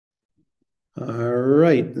All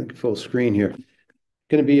right, full screen here.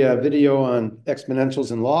 Going to be a video on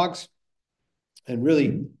exponentials and logs and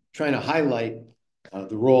really trying to highlight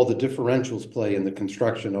the role the differentials play in the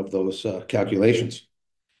construction of those calculations.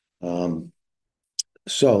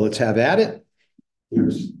 So let's have at it.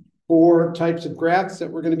 There's four types of graphs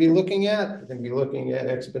that we're going to be looking at. We're going to be looking at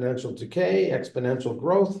exponential decay, exponential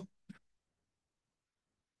growth,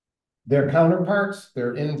 their counterparts,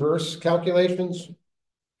 their inverse calculations,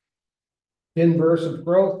 inverse of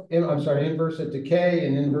growth, inverse of decay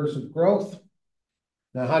and inverse of growth.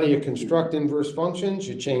 Now, how do you construct inverse functions?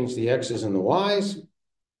 You change the x's and the y's.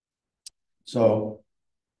 So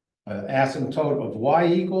asymptote of y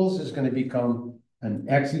equals is going to become an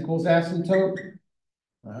x equals asymptote.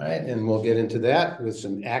 All right, and we'll get into that with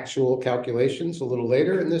some actual calculations a little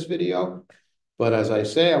later in this video. But as I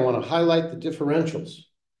say, I want to highlight the differentials.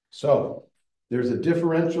 So there's a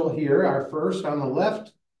differential here, our first on the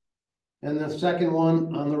left, and the second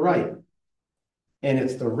one on the right. And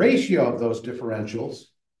it's the ratio of those differentials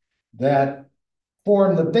that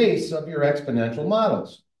form the base of your exponential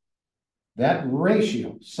models. That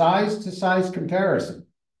ratio, size to size comparison.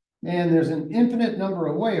 And there's an infinite number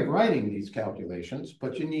of ways of writing these calculations,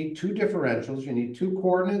 but you need two differentials, you need two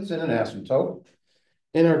coordinates and an asymptote.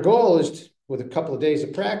 And our goal is to, with a couple of days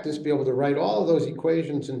of practice, be able to write all of those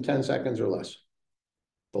equations in 10 seconds or less.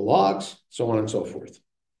 The logs, so on and so forth.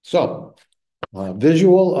 So,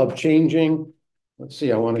 visual of changing, let's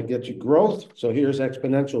see, I want to get you growth. So here's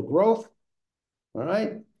exponential growth. All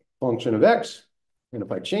right, function of x. And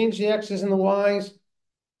if I change the x's and the y's,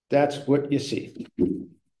 that's what you see.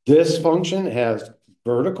 This function has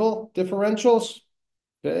vertical differentials,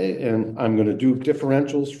 okay? And I'm going to do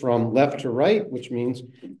differentials from left to right, which means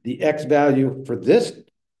the x value for this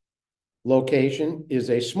location is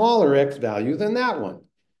a smaller x value than that one,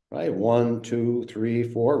 right? 1, 2,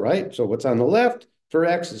 3, 4, right? So what's on the left for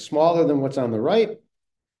x is smaller than what's on the right.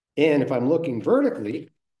 And if I'm looking vertically,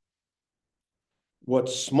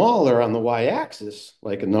 what's smaller on the y-axis,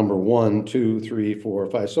 like a number 1, 2, 3, 4,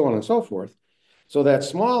 5, so on and so forth. So that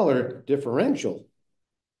smaller differential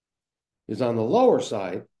is on the lower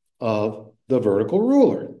side of the vertical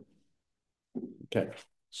ruler. Okay,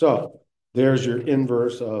 so there's your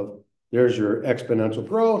inverse of, there's your exponential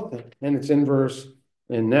growth and its inverse.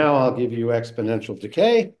 And now I'll give you exponential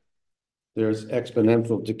decay. There's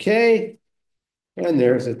exponential decay, and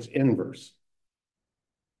there's its inverse.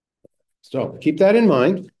 So keep that in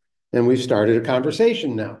mind. And we've started a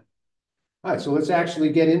conversation now. All right, so let's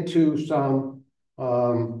actually get into some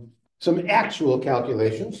actual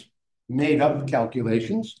calculations, made up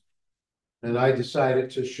calculations. And I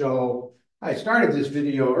decided to show, I started this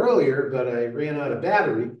video earlier, but I ran out of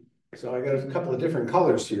battery. So I got a couple of different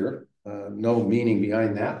colors here. No meaning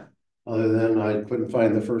behind that, other than I couldn't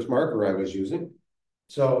find the first marker I was using.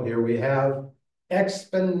 So here we have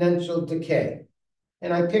exponential decay.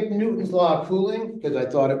 And I picked Newton's law of cooling because I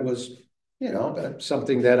thought it was, you know,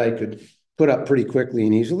 something that I could put up pretty quickly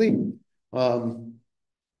and easily. So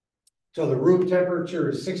the room temperature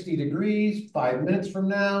is 60 degrees. 5 minutes from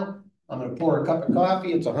now, I'm going to pour a cup of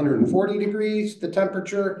coffee. It's 140 degrees, the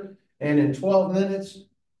temperature. And in 12 minutes,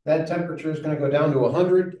 that temperature is going to go down to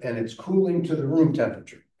 100 and it's cooling to the room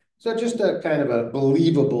temperature. So just a kind of a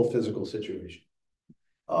believable physical situation.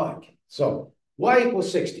 Okay, so y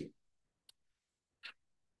equals 60.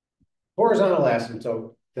 Horizontal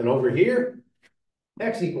asymptote. Then over here,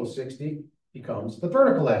 x equals 60 becomes the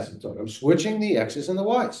vertical asymptote. I'm switching the x's and the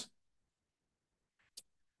y's.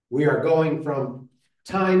 We are going from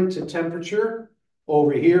time to temperature.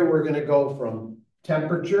 Over here, we're going to go from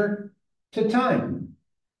temperature to time.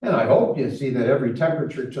 And I hope you see that every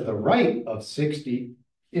temperature to the right of 60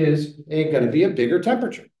 is going to be a bigger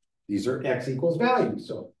temperature. These are x equals values,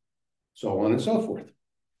 so on and so forth.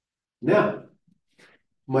 Now,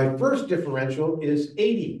 my first differential is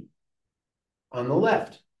 80 on the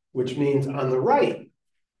left, which means on the right,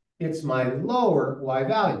 it's my lower y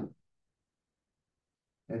value.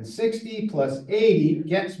 And 60 plus 80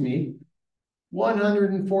 gets me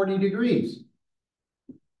 140 degrees.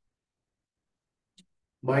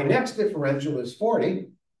 My next differential is 40.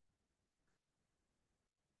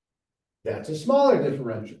 That's a smaller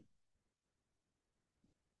differential.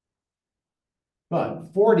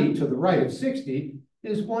 But 40 to the right of 60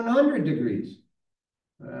 is 100 degrees.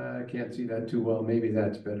 I can't see that too well. Maybe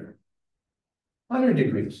that's better. 100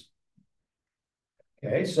 degrees.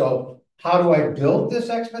 Okay, so how do I build this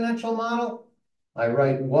exponential model? I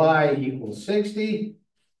write y equals 60.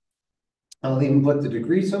 I'll even put the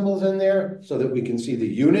degree symbols in there so that we can see the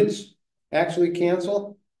units actually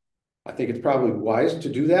cancel. I think it's probably wise to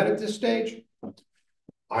do that at this stage.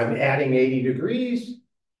 I'm adding 80 degrees.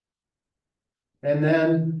 And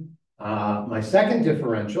then my second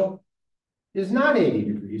differential is not 80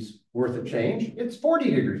 degrees worth of change. It's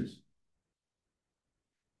 40 degrees.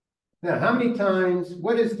 Now, how many times,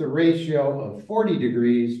 what is the ratio of 40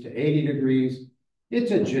 degrees to 80 degrees? It's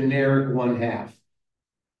a generic 1/2.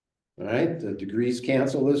 All right, the degrees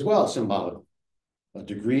cancel as well, symbolically. A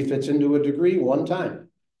degree fits into a degree one time.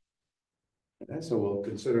 Okay, so we'll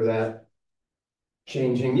consider that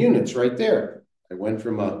changing units right there. I went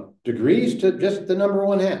from degrees to just the number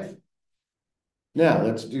 1/2. Now,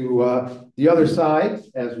 let's do the other side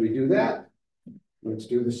as we do that. Let's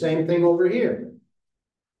do the same thing over here.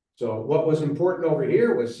 So what was important over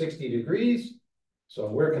here was 60 degrees. So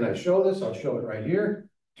where can I show this? I'll show it right here.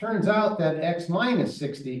 Turns out that x minus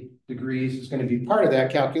 60 degrees is going to be part of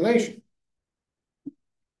that calculation.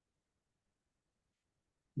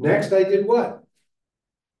 Next, I did what?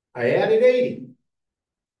 I added 80.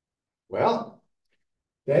 Well,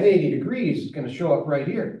 that 80 degrees is going to show up right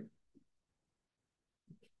here.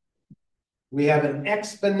 We have an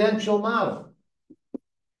exponential model.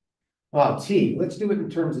 Oh, t. Let's do it in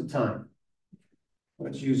terms of time.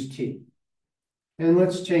 Let's use t. And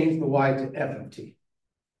let's change the y to f of t.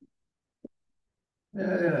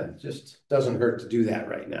 Just doesn't hurt to do that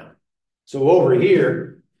right now. So over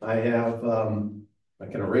here, I have, I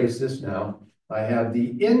can erase this now. I have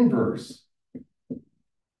the inverse.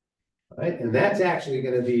 Right? And that's actually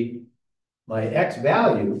going to be, my x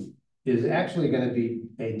value is actually going to be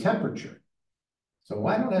a temperature. So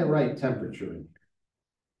why don't I write temperature in here?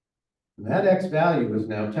 And that x value is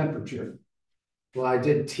now temperature. Well, I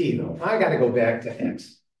did t though. I got to go back to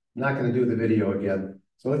x. I'm not going to do the video again.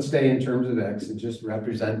 So let's stay in terms of x and just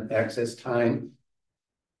represent x as time.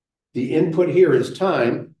 The input here is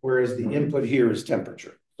time, whereas the input here is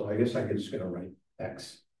temperature. So I guess I'm just going to write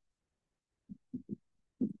x.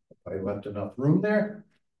 I left enough room there.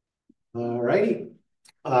 All righty.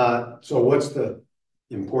 So what's the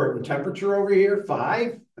important temperature over here?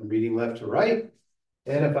 5. I'm reading left to right.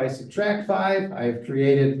 And if I subtract 5, I've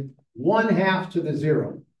created 1/2 to the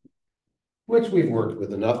 0, which we've worked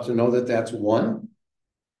with enough to know that that's 1.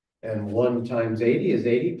 And 1 times 80 is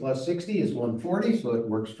 80 plus 60 is 140, so it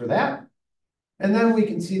works for that. And then we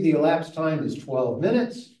can see the elapsed time is 12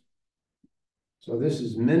 minutes. So this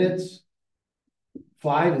is minutes.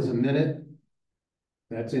 5 is a minute.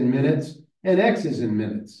 That's in minutes. And x is in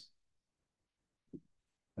minutes.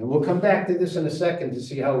 And we'll come back to this in a second to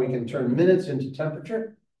see how we can turn minutes into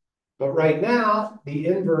temperature. But right now, the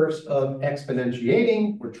inverse of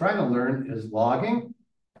exponentiating, we're trying to learn, is logging.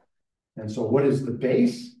 And so what is the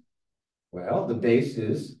base? Well, the base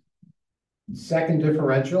is second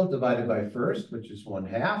differential divided by first, which is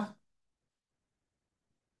 1/2.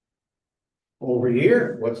 Over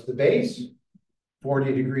here, what's the base?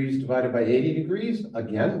 40 degrees divided by 80 degrees,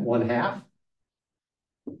 again, 1/2.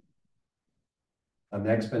 I'm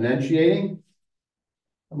exponentiating,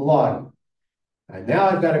 I'm logging. And now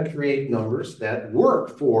I've got to create numbers that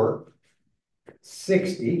work for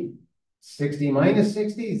 60. 60 minus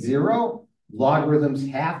 60, 0. Logarithms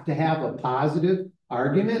have to have a positive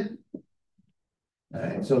argument. All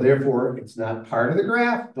right, so therefore, it's not part of the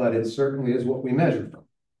graph, but it certainly is what we measure from.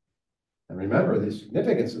 And remember, the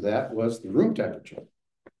significance of that was the room temperature.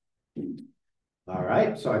 All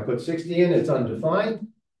right, so I put 60 in, it's undefined.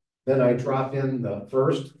 Then I drop in the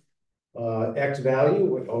first x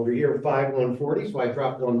value over here, 5, 140. So I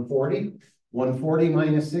drop 140. 140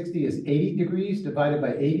 minus 60 is 80 degrees divided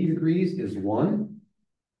by 80 degrees is 1.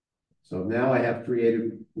 So now I have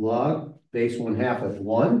created log base 1/2 of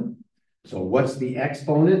 1. So what's the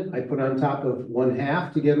exponent I put on top of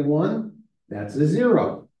 1/2 to get a 1? That's a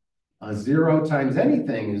 0. A 0 times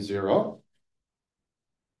anything is 0.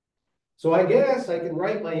 So I guess I can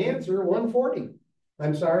write my answer 140.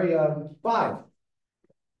 I'm sorry, 5.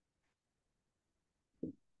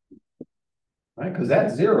 Right, because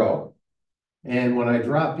that's 0. And when I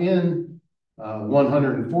drop in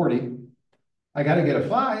 140, I got to get a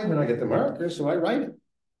 5 and I get the marker, so I write it.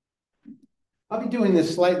 I'll be doing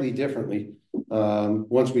this slightly differently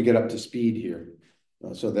once we get up to speed here,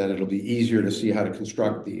 so that it'll be easier to see how to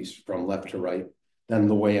construct these from left to right than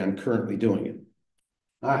the way I'm currently doing it.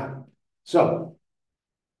 All right, so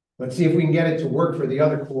let's see if we can get it to work for the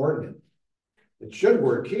other coordinate. It should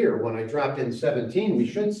work here. When I drop in 17, we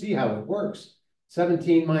should see how it works.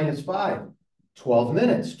 17 minus 5, 12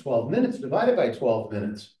 minutes. 12 minutes divided by 12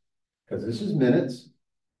 minutes, because this is minutes.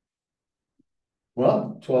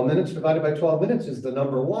 Well, 12 minutes divided by 12 minutes is the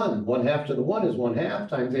number 1. 1/2 to the 1 is 1/2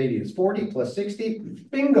 times 80 is 40 plus 60.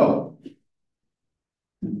 Bingo.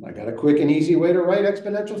 I got a quick and easy way to write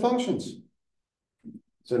exponential functions.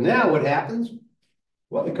 So now what happens?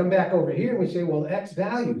 Well, we come back over here and we say, well, X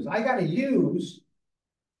values, I got to use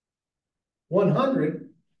 100.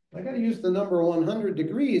 I got to use the number 100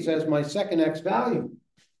 degrees as my second X value.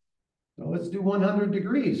 So let's do 100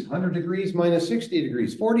 degrees. 100 degrees minus 60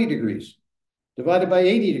 degrees, 40 degrees, divided by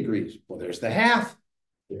 80 degrees. Well, there's the half.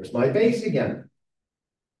 There's my base again.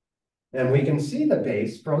 And we can see the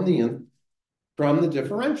base from the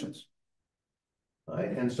differentials. All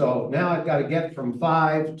right, and so now I've got to get from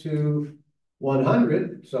 5 to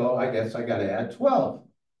 100, so I guess I got to add 12.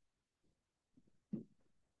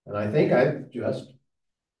 And I think I've just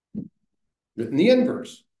written the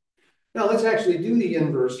inverse. Now let's actually do the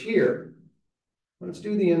inverse here. Let's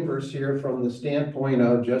do the inverse here from the standpoint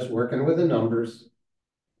of just working with the numbers.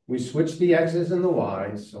 We switch the x's and the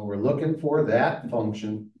y's, so we're looking for that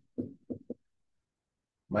function.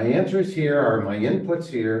 My answers here are my inputs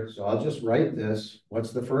here, so I'll just write this.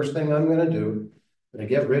 What's the first thing I'm going to do? I'm going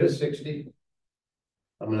to get rid of 60.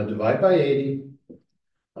 I'm going to divide by 80.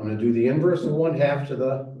 I'm going to do the inverse of 1/2 to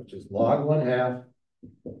the, which is log 1/2.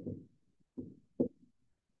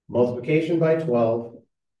 Multiplication by 12.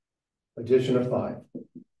 Addition of 5.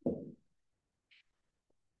 All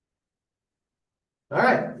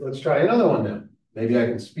right, let's try another one now. Maybe I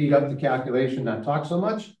can speed up the calculation, not talk so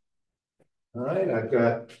much. All right, I've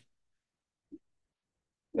got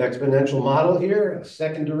exponential model here, a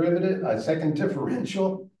second derivative, a second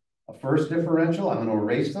differential, a first differential. I'm going to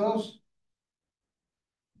erase those.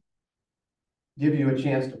 Give you a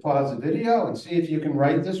chance to pause the video and see if you can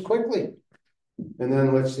write this quickly. And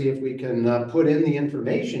then let's see if we can put in the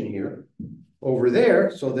information here over there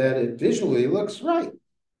so that it visually looks right.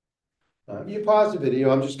 You pause the video,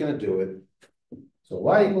 I'm just going to do it. So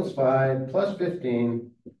y equals 5 plus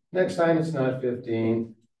 15. Next time it's not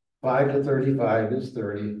 15. 5 to 35 is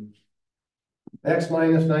 30. X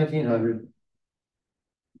minus 1900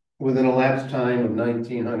 with an elapsed time of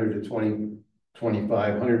 1900 to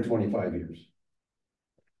 2025, 125 years.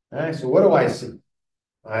 All right, so what do I see?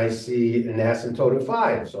 I see an asymptote of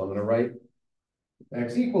 5, so I'm going to write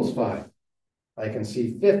x equals 5. I can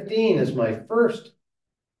see 15 as my first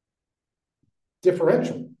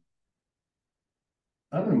differential.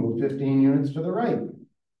 I'm going to move 15 units to the right.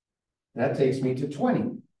 That takes me to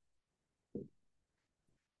 20.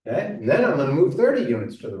 Okay, and then I'm going to move 30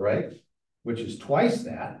 units to the right, which is twice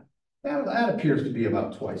that. That appears to be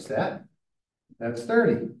about twice that. That's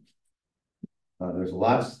 30. There's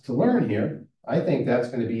lots to learn here. I think that's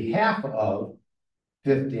going to be half of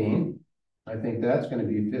 15. I think that's going to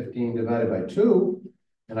be 15 divided by 2.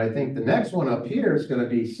 And I think the next one up here is going to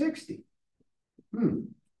be 60. And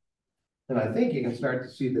I think you can start to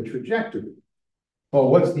see the trajectory. Well,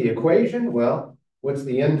 what's the equation? Well, what's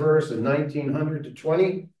the inverse of 1900 to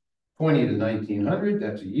 20? 20 to 1900,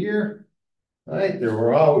 that's a year. All right, there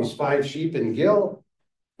were always 5 sheep in Gill.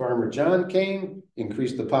 Farmer John came,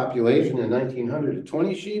 increased the population in 1900 to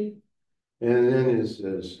 20 sheep. And then his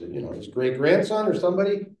great-grandson or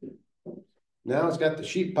somebody, now it's got the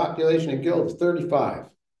sheep population in Gill of 35.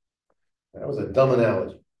 That was a dumb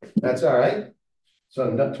analogy. That's all right.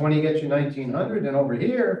 So 20 gets you 1900, and over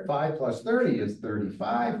here, 5 plus 30 is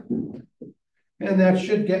 35. And that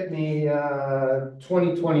should get me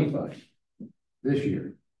 2025 this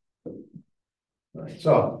year. All right,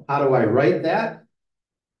 so how do I write that?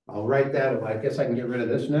 I'll write that, I guess I can get rid of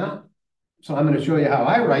this now. So I'm going to show you how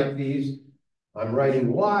I write these. I'm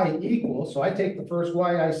writing y equals, so I take the first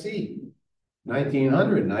y I see,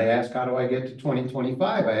 1900, and I ask, how do I get to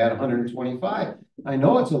 2025? I add 125. I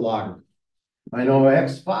know it's a logarithm. I know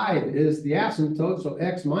x5 is the asymptote, so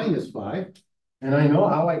x minus 5. And I know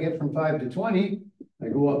how I get from 5 to 20. I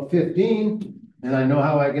go up 15, and I know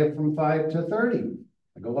how I get from 5 to 30.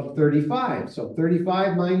 I go up 35. So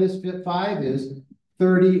 35 minus 5 is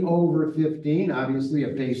 30 over 15, obviously a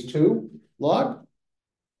base 2 log.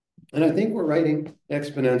 And I think we're writing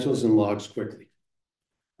exponentials and logs quickly.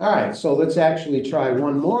 All right, so let's actually try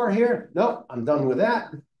one more here. Nope, I'm done with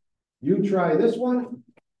that. You try this one.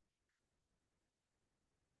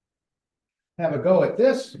 Have a go at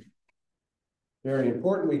this. Very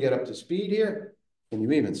important we get up to speed here. Can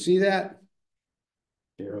you even see that?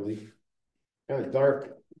 Barely. Kind of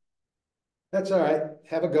dark. That's all right.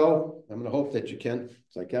 Have a go. I'm going to hope that you can.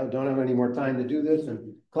 Because I don't have any more time to do this,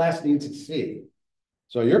 and class needs to see.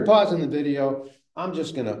 So you're pausing the video. I'm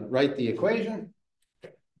just going to write the equation.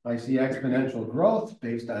 I see exponential growth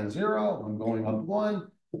based on 0. I'm going up 1.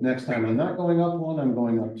 Next time I'm not going up 1. I'm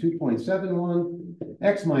going up 2.71.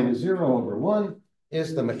 X minus 0 over 1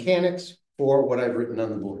 is the mechanics for what I've written on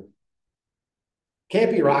the board.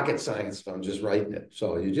 Can't be rocket science if I'm just writing it.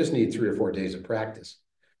 So you just need 3 or 4 days of practice.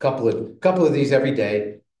 couple of these every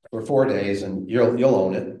day for 4 days, and you'll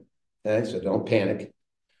own it. Okay, so don't panic.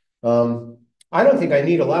 I don't think I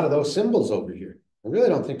need a lot of those symbols over here. I really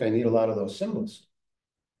don't think I need a lot of those symbols.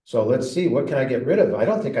 So let's see, what can I get rid of? I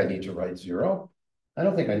don't think I need to write 0. I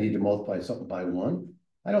don't think I need to multiply something by 1.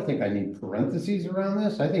 I don't think I need parentheses around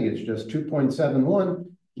this. I think it's just 2.71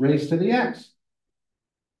 raised to the x.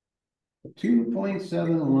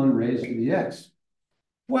 2.71 raised to the x.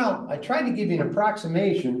 Well, I tried to give you an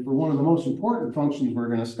approximation for one of the most important functions we're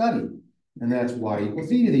going to study, and that's y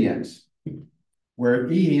equals e to the x, where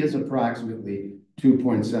e is approximately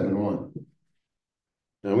 2.71.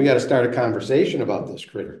 Now we got to start a conversation about this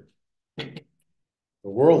critter. The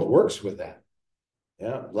world works with that.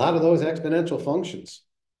 Yeah, a lot of those exponential functions,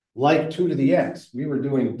 like 2 to the x, we were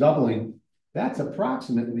doing doubling. That's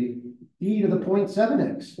approximately e to the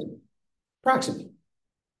 0.7x. Approximately.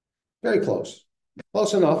 Very close.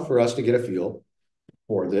 Close enough for us to get a feel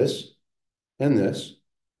for this and this.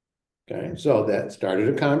 Okay, so that started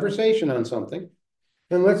a conversation on something.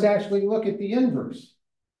 And let's actually look at the inverse.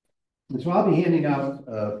 And so I'll be handing out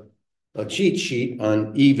a cheat sheet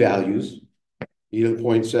on e values, e to the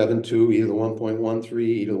 0.72, e to the 1.13,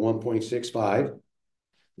 e to the 1.65,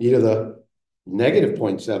 e to the negative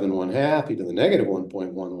 0.71 half, e to the negative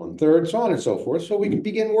 1.11 third, so on and so forth. So we can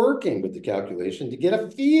begin working with the calculation to get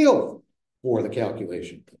a feel for the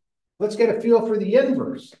calculation. Let's get a feel for the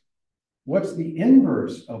inverse. What's the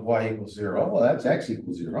inverse of y equals 0? Well, that's x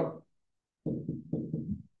equals 0.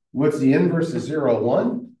 What's the inverse of 0,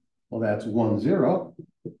 1? Well, that's 1, 0.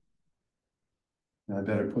 And I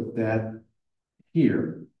better put that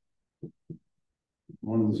here.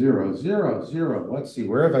 1, 0, 0, 0. Let's see,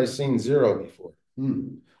 where have I seen 0 before?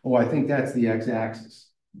 Oh, I think that's the x-axis.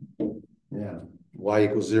 Yeah, y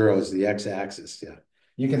equals 0 is the x-axis, yeah.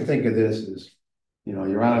 You can think of this as,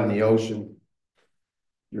 you're out on the ocean.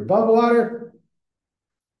 You're above water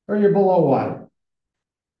or you're below water.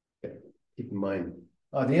 Okay, keep in mind.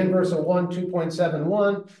 The inverse of 1,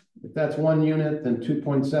 2.71. If that's 1 unit, then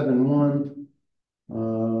 2.71.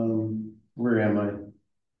 Where am I?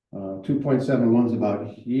 2.71 is about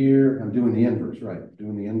here. I'm doing the inverse, right?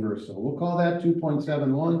 Doing the inverse. So we'll call that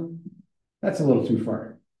 2.71. That's a little too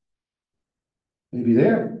far. Maybe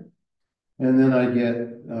there. And then I get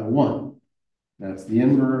 1. That's the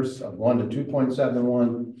inverse of 1 to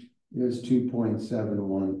 2.71 is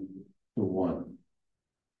 2.71 to 1.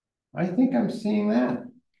 I think I'm seeing that.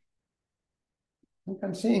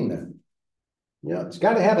 Yeah, it's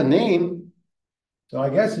got to have a name. So I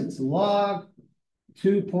guess it's log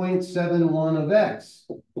 2.71 of x.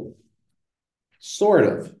 Sort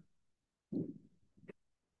of.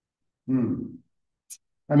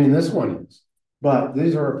 I mean, this one is. But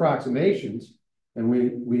these are approximations. And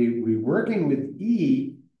we working with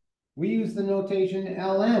e, we use the notation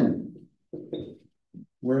ln,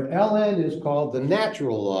 where ln is called the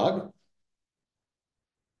natural log.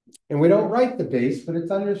 And we don't write the base, but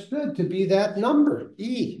it's understood to be that number,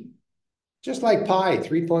 e. Just like pi,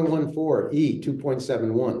 3.14, e,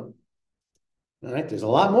 2.71. All right, there's a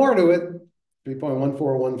lot more to it.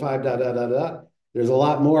 3.1415, dot, dot, dot, dot. There's a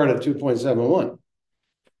lot more to 2.71.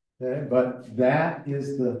 Okay, but that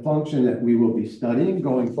is the function that we will be studying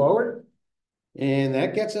going forward. And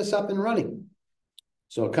that gets us up and running.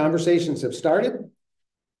 So conversations have started.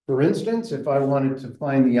 For instance, if I wanted to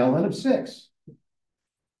find the ln of 6.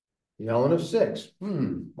 The ln of 6.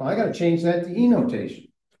 Well, I got to change that to e notation.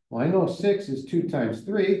 Well, I know 6 is 2 times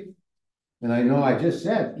 3. And I know I just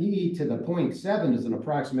said e to the 0.7 is an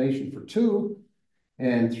approximation for 2.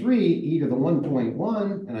 And 3, e to the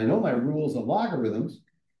 1.1. And I know my rules of logarithms.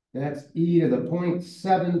 That's e to the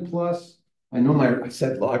 0.7 plus, I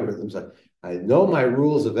said logarithms. I know my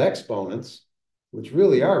rules of exponents, which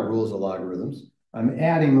really are rules of logarithms. I'm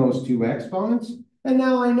adding those two exponents. And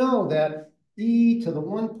now I know that e to the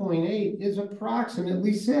 1.8 is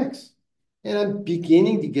approximately 6. And I'm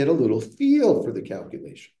beginning to get a little feel for the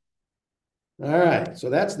calculation. All right, so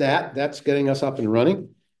that's that. That's getting us up and running.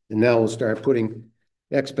 And now we'll start putting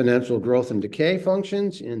exponential growth and decay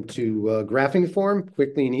functions into graphing form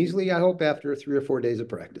quickly and easily, I hope, after 3 or 4 days of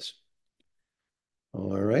practice.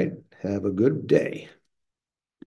 All right, have a good day.